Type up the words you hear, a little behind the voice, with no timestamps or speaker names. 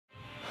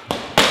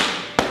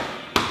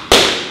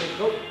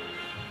Go. One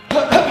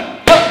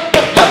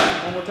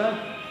more time.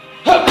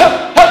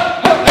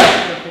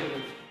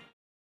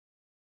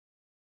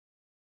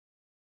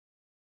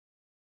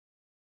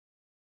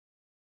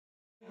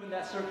 In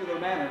that circular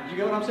manner. You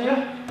get what I'm saying?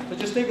 Yeah. So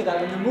just think of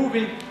that. When you're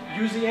moving,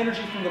 use the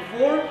energy from the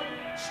floor.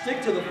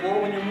 Stick to the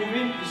floor when you're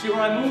moving. You see where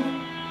I move?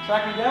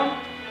 Track me down.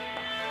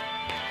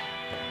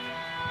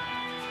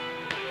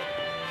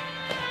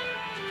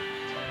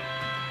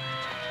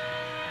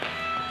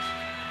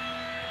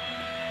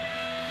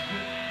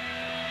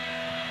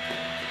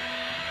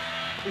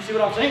 You see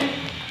what I'm saying?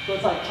 So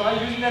it's like try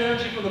using that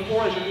energy from the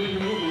floor as you're doing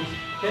your movements.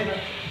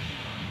 Okay?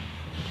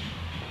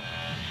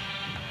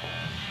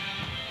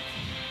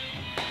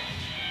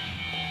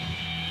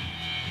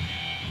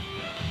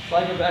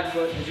 Slide your back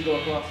foot as you go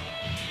across.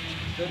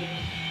 Good.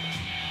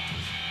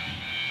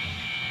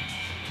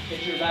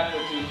 Get your back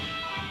foot too.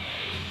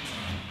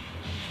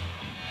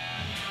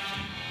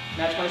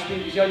 Match my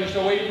speed. You see how you're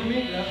still waiting for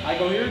me? Yeah. I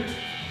go here.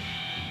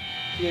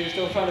 See how you're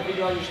still trying to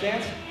figure out your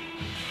stance?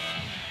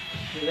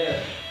 You're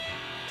there.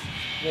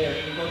 There.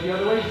 You go the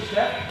other way, you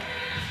step.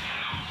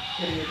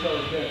 Hitting your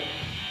toes. Good.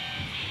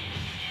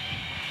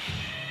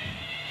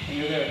 And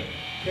you're there.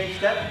 Okay,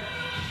 step.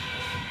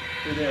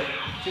 You're there.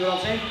 See what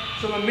I'm saying?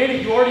 So in a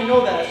minute, you already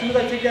know that. As soon as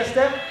I take that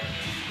step,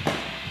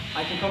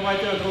 I can come right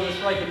there and throw the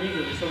strike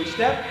immediately. So we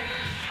step.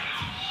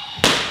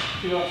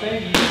 See what I'm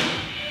saying?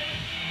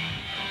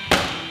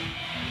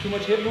 Too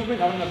much hip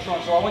movement, not enough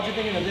trunk. So I want you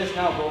thinking of this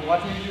now, bro.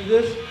 Watch me do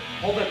this.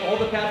 Hold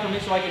the pad for me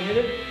so I can hit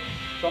it.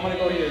 So I'm going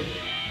to go here.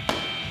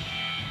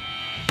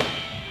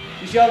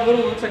 You see how little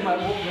it looks like my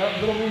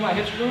little move my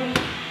hips doing?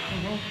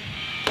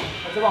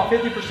 That's about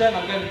 50%.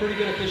 I'm getting pretty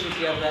good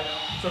efficiency out of that.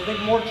 So think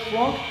more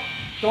trunk.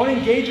 Don't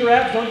engage your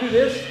abs. Don't do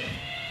this.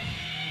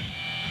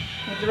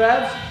 With your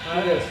abs,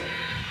 do this.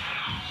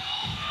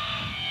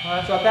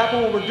 So at that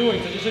point, what we're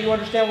doing, so just so you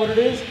understand what it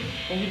is,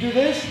 when you do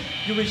this,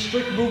 you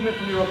restrict movement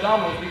from your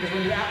abdominals because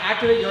when you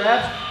activate your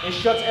abs, it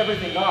shuts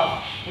everything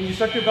off. When you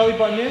suck your belly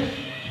button in,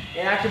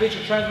 it activates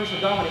your transverse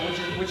abdominal,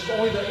 which is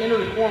only the inner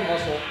core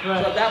muscle.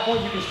 Right. So at that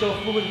point, you can still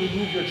fluidly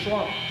move your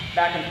trunk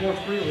back and forth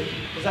freely.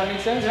 Does that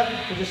make sense? Yep.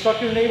 So just suck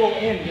your navel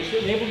in. Just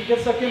navel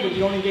gets sucked in, but you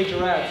don't engage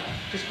your abs.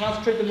 Just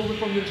concentrate the movement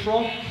from your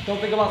trunk. Don't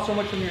think about so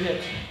much from your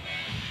hips.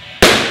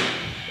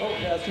 Oh,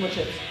 yeah, that's too much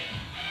hips.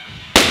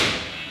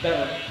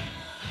 Better.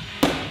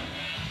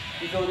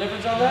 You feel the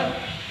difference on that?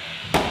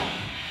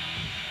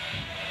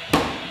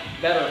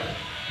 Better.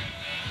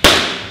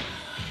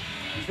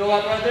 You feel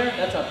that right there?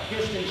 That's a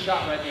piston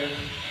shot right there.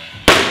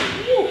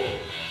 Woo.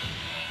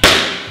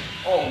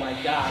 Oh my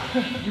God.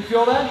 You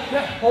feel that?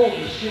 Yeah.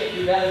 Holy shit,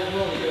 dude, that is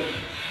really good.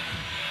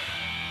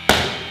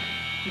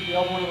 Keep your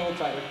elbow a little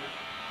tighter.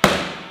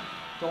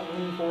 Don't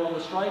lean forward on the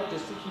strike.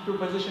 Just keep your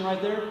position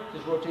right there.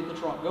 Just rotate the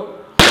trunk. Go.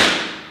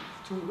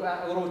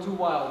 A little too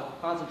wild.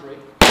 Concentrate.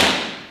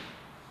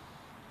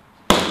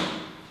 So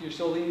you're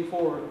still leaning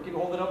forward. Keep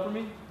holding it up for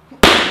me.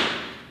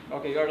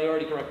 Okay, you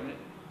already corrected it.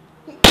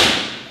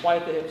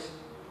 Quiet the hips.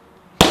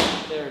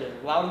 There it is.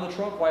 Loud in the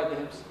trunk, quiet the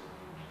hips.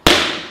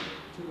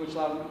 Too much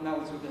loud, now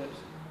let's with the hips.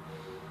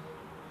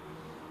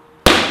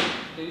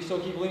 Okay, you still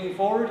keep leaning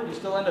forward, you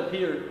still end up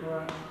here.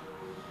 Right.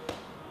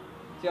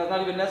 See how it's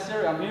not even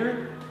necessary? I'm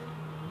here.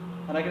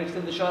 And I can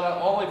extend the shot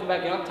out all the way from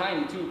back. And I'm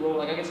tiny too, bro.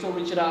 Like I can still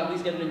reach it out, at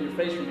least get it in your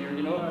face from here,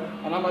 you know?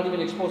 Right. And I'm not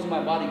even exposing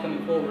my body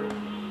coming forward.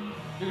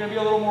 You're going to be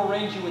a little more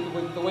rangy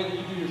with the way that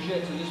you do your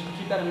shit, so just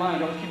keep that in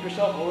mind. Always keep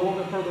yourself a little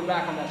bit further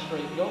back on that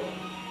straight. Go.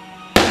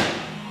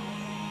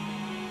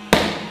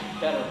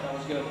 Better. That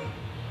was good.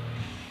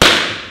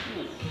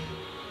 Ooh.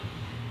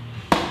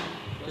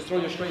 Just throw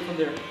your straight from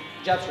there.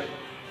 Jab straight.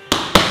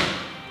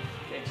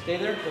 Okay, stay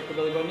there. Put the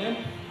belly button in.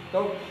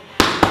 Go.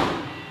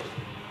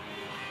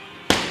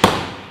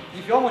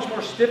 You feel how much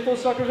more stiff those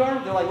suckers are?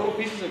 They're like little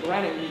pieces of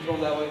granite when you throw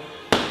them that way.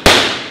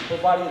 Whole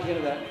body is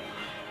into that.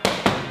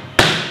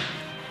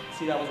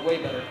 See, that was way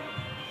better.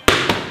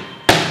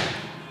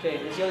 Okay,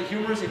 you see how the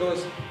humor is? It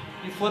goes,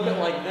 you flip it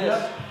like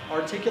this,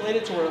 articulate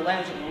it to where it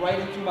lands right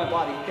in through my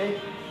body, okay?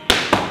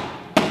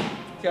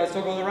 See how it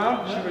still goes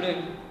around? Shoot it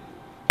in.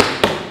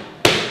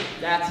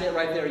 That's it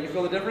right there. You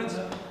feel the difference?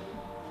 Go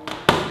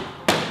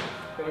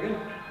again.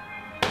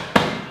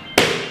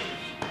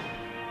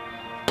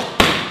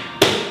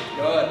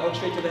 Good. Hook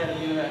straight to the head at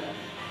the end of that.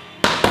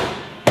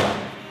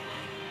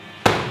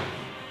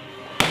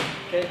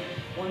 Okay.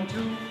 1,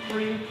 2,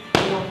 3,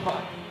 4,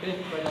 5. Okay.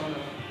 Right down the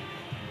middle.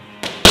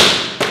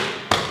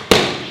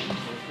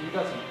 Jesus, you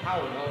got some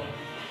power, dog.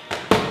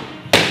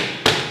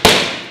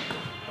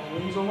 Don't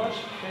lean so much.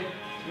 Okay.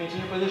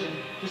 Maintain your position.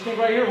 Just think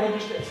right here. Hold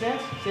your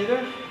stance. Stay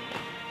there.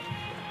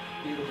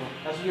 Beautiful.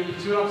 That's what you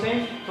see what I'm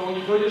saying? So when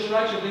you throw your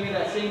strikes, you're thinking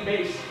that same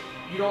base.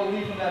 You don't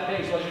leave from that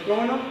base. So as you're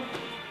throwing them,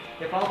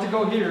 if I have to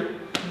go here,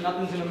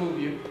 nothing's going to move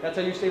you. That's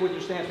how you stay with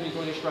your stance when you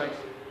throw your strikes.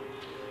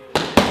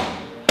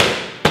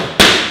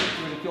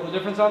 You feel the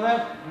difference on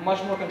that?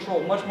 Much more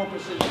control, much more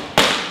precision.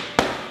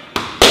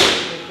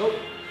 Okay, go.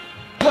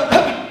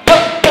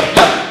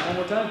 One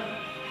more time.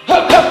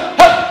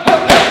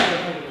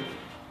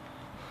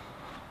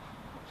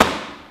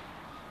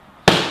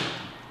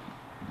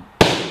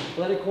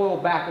 let it coil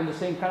back in the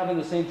same, kind of in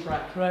the same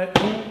track. Right.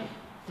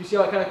 You see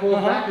how it kind of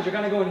coils back? Because you're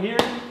kind of going here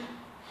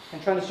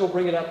and trying to still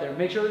bring it up there.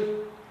 Make sure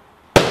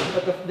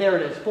that there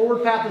it is.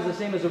 Forward path is the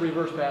same as the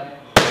reverse path.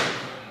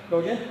 Go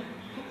again.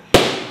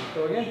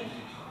 Go again.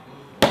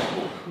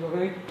 Go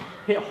again.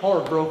 Hit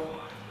hard, bro.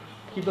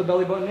 Keep the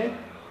belly button in.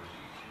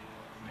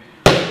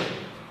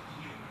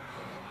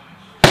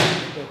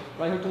 Okay.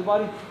 Right hook to the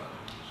body.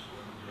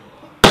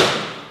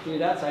 See,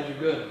 that side you're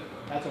good.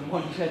 That's a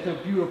one. That's a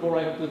beautiful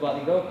right hook to the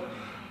body. Go.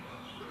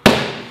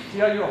 See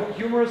how your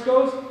humerus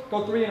goes?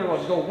 Go 3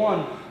 intervals. Go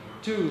 1,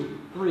 2,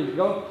 3.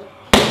 Go.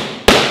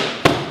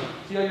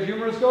 See how your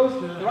humerus goes?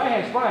 Yeah. The right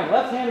hand's fine.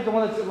 Left hand is the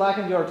one that's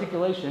lacking the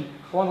articulation.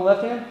 Go on the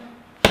left hand.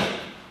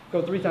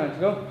 Go 3 times.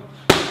 Go.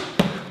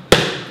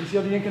 You see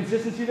the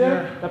inconsistency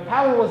there? Yeah. The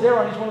power was there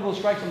on each one of those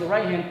strikes on the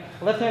right hand.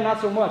 The left hand, not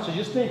so much. So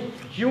just think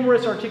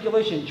humerus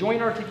articulation,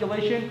 joint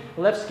articulation,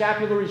 left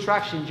scapular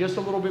retraction, just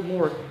a little bit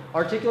more.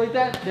 Articulate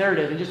that. There it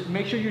is. And just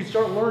make sure you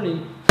start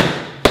learning.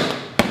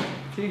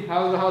 See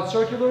how it's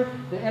circular?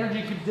 The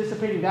energy keeps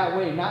dissipating that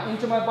way, not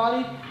into my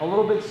body, a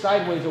little bit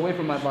sideways away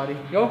from my body.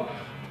 Go.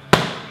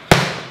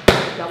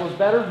 That was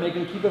better.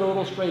 Keep it a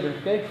little straighter,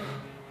 okay?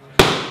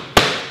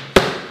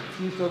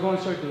 See, still going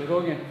circular. Go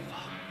again.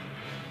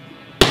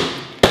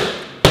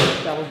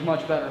 That was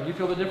much better. You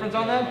feel the difference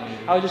on that?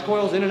 How it just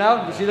coils in and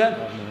out? You see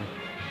that?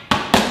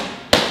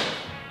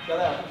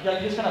 Yeah,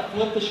 you just kind of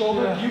flip the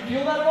shoulder. Yeah. Do you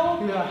feel that at all?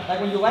 Yeah. Like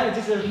when you land, it's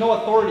just there's no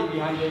authority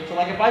behind it. So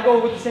like if I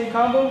go with the same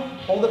combo,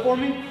 hold it for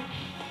me.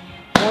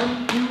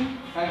 1, 2,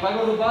 and if I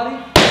go to the body,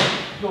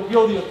 you'll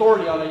feel the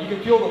authority on it. You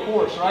can feel the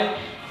force, right?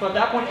 So at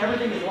that point,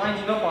 everything is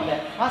lining up on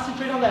that.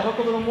 Concentrate on that hook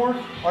a little more.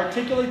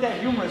 Articulate that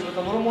humerus with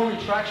a little more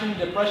retraction and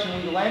depression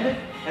when you land it,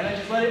 and then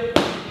just let it,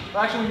 or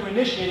actually when you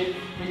initiate it,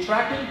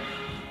 retract it,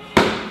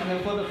 and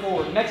then flip it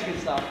forward. Mexican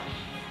style.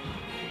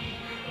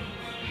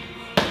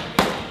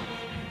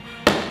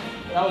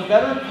 That was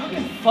better?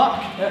 Fucking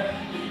fuck. Yeah.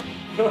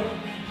 Go.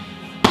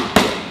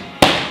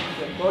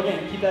 Okay, go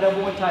again. Keep that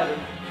elbow in tighter.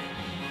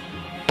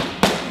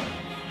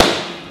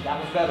 That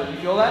was better. You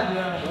feel that?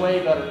 Yeah.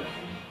 Way better.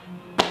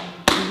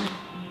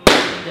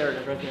 There it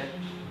is, right there.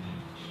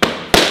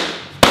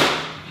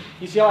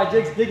 You see how I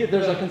dig it?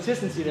 There's a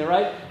consistency there,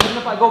 right? Even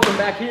if I go from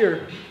back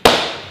here,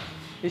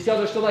 you see how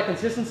there's still that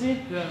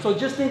consistency? Yeah. So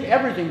just think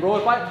everything, bro.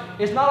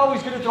 It's not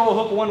always good to throw a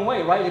hook one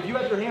way, right? If you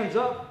have your hands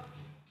up,